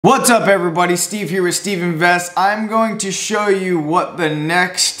What's up everybody, Steve here with Steve Invest. I'm going to show you what the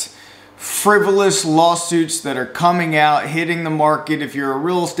next frivolous lawsuits that are coming out, hitting the market. If you're a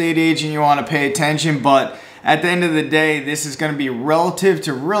real estate agent, you want to pay attention, but at the end of the day, this is going to be relative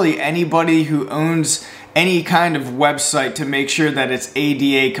to really anybody who owns any kind of website to make sure that it's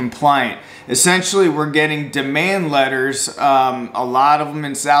ADA compliant. Essentially, we're getting demand letters, a lot of them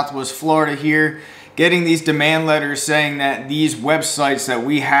in Southwest Florida here, getting these demand letters saying that these websites that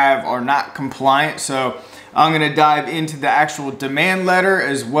we have are not compliant. So I'm going to dive into the actual demand letter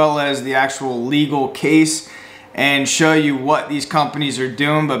as well as the actual legal case and show you what these companies are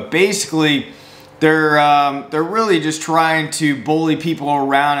doing. But basically, they're really just trying to bully people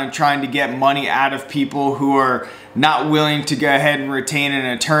around and trying to get money out of people who are not willing to go ahead and retain an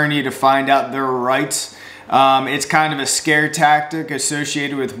attorney to find out their rights. It's kind of a scare tactic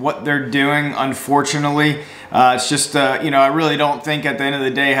associated with what they're doing, unfortunately. It's just, I really don't think at the end of the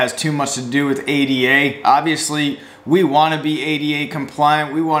day it has too much to do with ADA. Obviously, we want to be ADA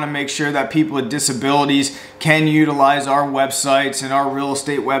compliant. We want to make sure that people with disabilities can utilize our websites and our real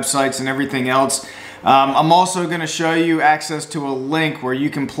estate websites and everything else. I'm also going to show you access to a link where you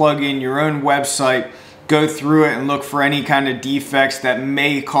can plug in your own website, go through it and look for any kind of defects that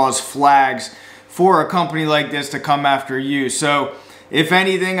may cause flags for a company like this to come after you. So if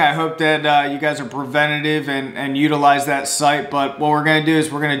anything, I hope that you guys are preventative and utilize that site. But what we're going to do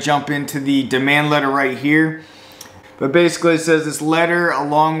is we're going to jump into the demand letter right here. But basically it says this letter,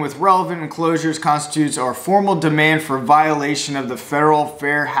 along with relevant enclosures, constitutes our formal demand for violation of the Federal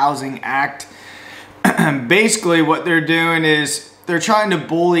Fair Housing Act. Basically what they're doing is they're trying to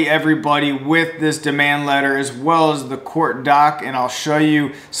bully everybody with this demand letter as well as the court doc, and I'll show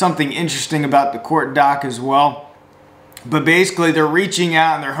you something interesting about the court doc as well. But basically they're reaching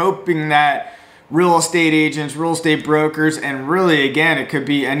out and they're hoping that real estate agents, real estate brokers, and really again it could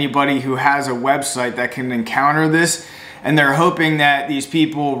be anybody who has a website that can encounter this, and they're hoping that these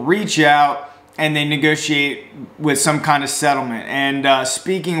people reach out and they negotiate with some kind of settlement. And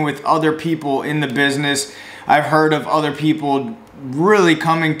speaking with other people in the business, I've heard of other people really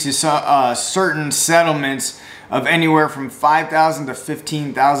coming to certain settlements of anywhere from $5,000 to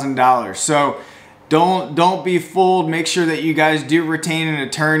 $15,000. So don't be fooled. Make sure that you guys do retain an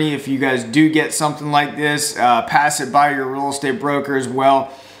attorney. If you guys do get something like this, pass it by your real estate broker as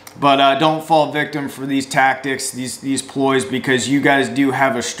well. But don't fall victim for these tactics, these ploys, because you guys do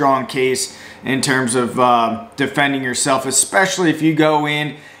have a strong case in terms of defending yourself, especially if you go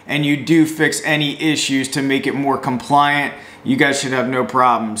in and you do fix any issues to make it more compliant. You guys should have no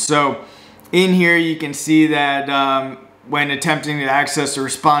problem. So in here you can see that when attempting to access the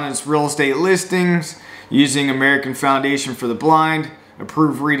respondent's real estate listings using American Foundation for the Blind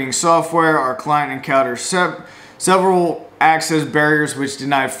approved reading software, our client encounters several access barriers which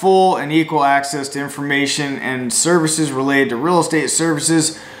deny full and equal access to information and services related to real estate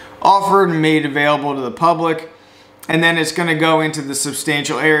services offered and made available to the public. And then it's going to go into the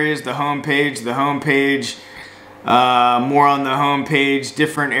substantial areas, the home page, more on the home page,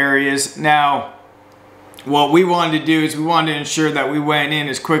 different areas. Now, what we wanted to do is we wanted to ensure that we went in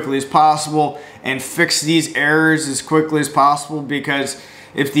as quickly as possible and fix these errors as quickly as possible, because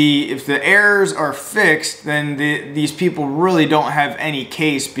if the errors are fixed, then these people really don't have any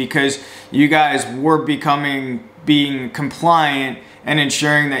case, because you guys were being compliant and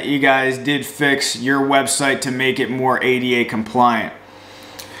ensuring that you guys did fix your website to make it more ADA compliant.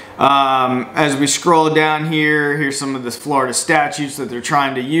 As we scroll down here, here's some of the Florida statutes that they're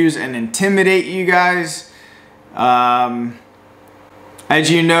trying to use and intimidate you guys.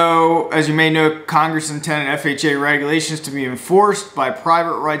 As you may know, Congress intended FHA regulations to be enforced by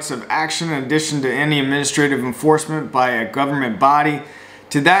private rights of action in addition to any administrative enforcement by a government body.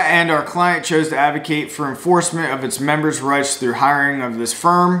 To that end, our client chose to advocate for enforcement of its members' rights through hiring of this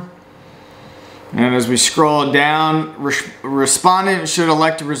firm. And as we scroll down, respondent should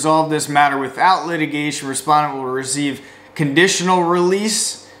elect to resolve this matter without litigation. Respondent will receive conditional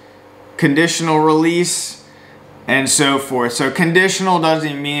release, and so forth. So conditional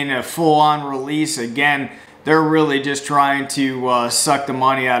doesn't mean a full-on release. Again, they're really just trying to suck the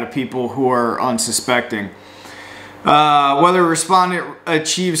money out of people who are unsuspecting. Whether a respondent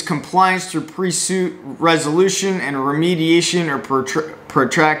achieves compliance through pre-suit resolution and remediation or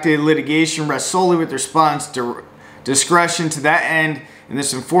protracted litigation rests solely with the respondent's discretion. To that end, in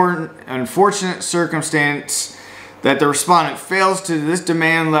this unfortunate circumstance that the respondent fails to this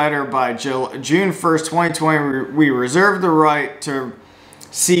demand letter by June 1st, 2020, we reserve the right to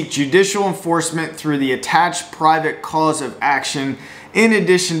seek judicial enforcement through the attached private cause of action in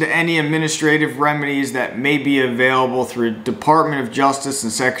addition to any administrative remedies that may be available through Department of Justice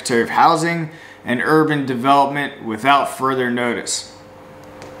and Secretary of Housing and Urban Development without further notice.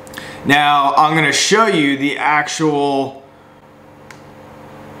 Now, I'm going to show you the actual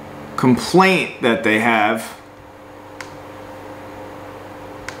complaint that they have.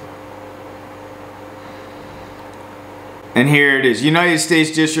 And here it is, United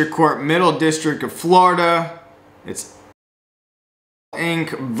States District Court, Middle District of Florida. It's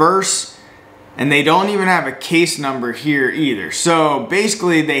Inc. verse, and they don't even have a case number here either. So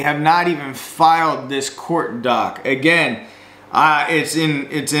basically, they have not even filed this court doc. Again, it's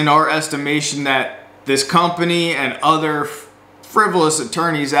in our estimation that this company and other frivolous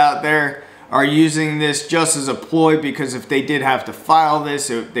attorneys out there are using this just as a ploy, because if they did have to file this,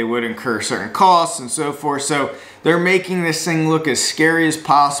 they would incur certain costs and so forth. So they're making this thing look as scary as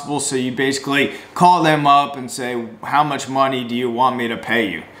possible. So you basically call them up and say, how much money do you want me to pay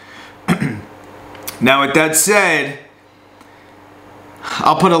you? Now, with that said,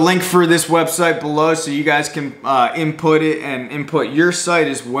 I'll put a link for this website below so you guys can input it and input your site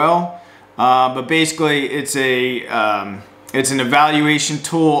as well. But basically, it's an evaluation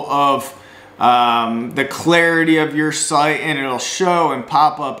tool of the clarity of your site, and it'll show and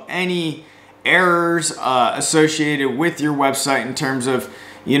pop up any errors associated with your website in terms of,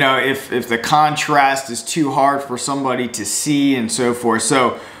 you know, if the contrast is too hard for somebody to see and so forth.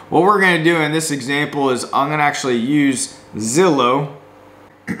 So what we're going to do in this example is I'm going to actually use Zillow.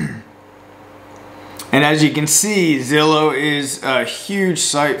 And as you can see, Zillow is a huge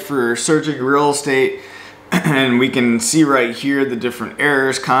site for searching real estate. And we can see right here the different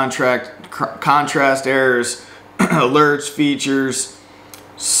errors, contrast errors, alerts, features,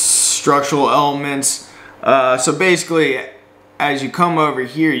 structural elements. So basically, as you come over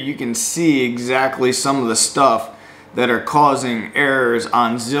here, you can see exactly some of the stuff that are causing errors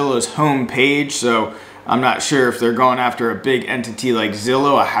on Zillow's home page. So I'm not sure if they're going after a big entity like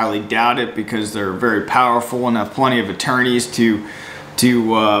Zillow. I highly doubt it, because they're very powerful and have plenty of attorneys to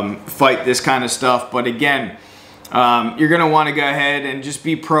fight this kind of stuff. But again, you're going to want to go ahead and just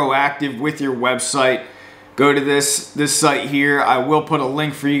be proactive with your website. Go to this site here. I will put a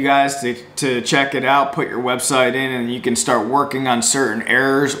link for you guys to check it out. Put your website in, and you can start working on certain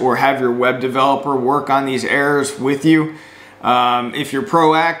errors, or have your web developer work on these errors with you. If you're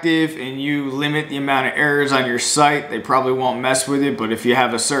proactive and you limit the amount of errors on your site, they probably won't mess with it. But if you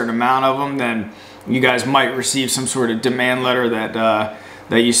have a certain amount of them, then you guys might receive some sort of demand letter that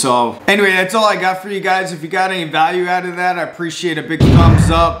you saw. Anyway, that's all I got for you guys. If you got any value out of that, I appreciate a big thumbs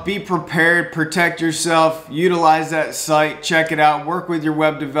up. Be prepared, protect yourself, utilize that site, check it out, work with your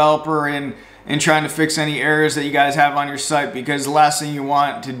web developer in trying to fix any errors that you guys have on your site, because the last thing you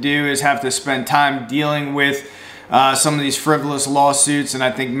want to do is have to spend time dealing with some of these frivolous lawsuits, and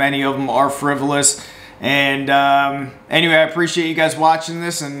I think many of them are frivolous. And anyway, I appreciate you guys watching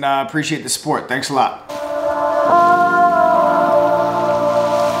this, and appreciate the support. Thanks a lot.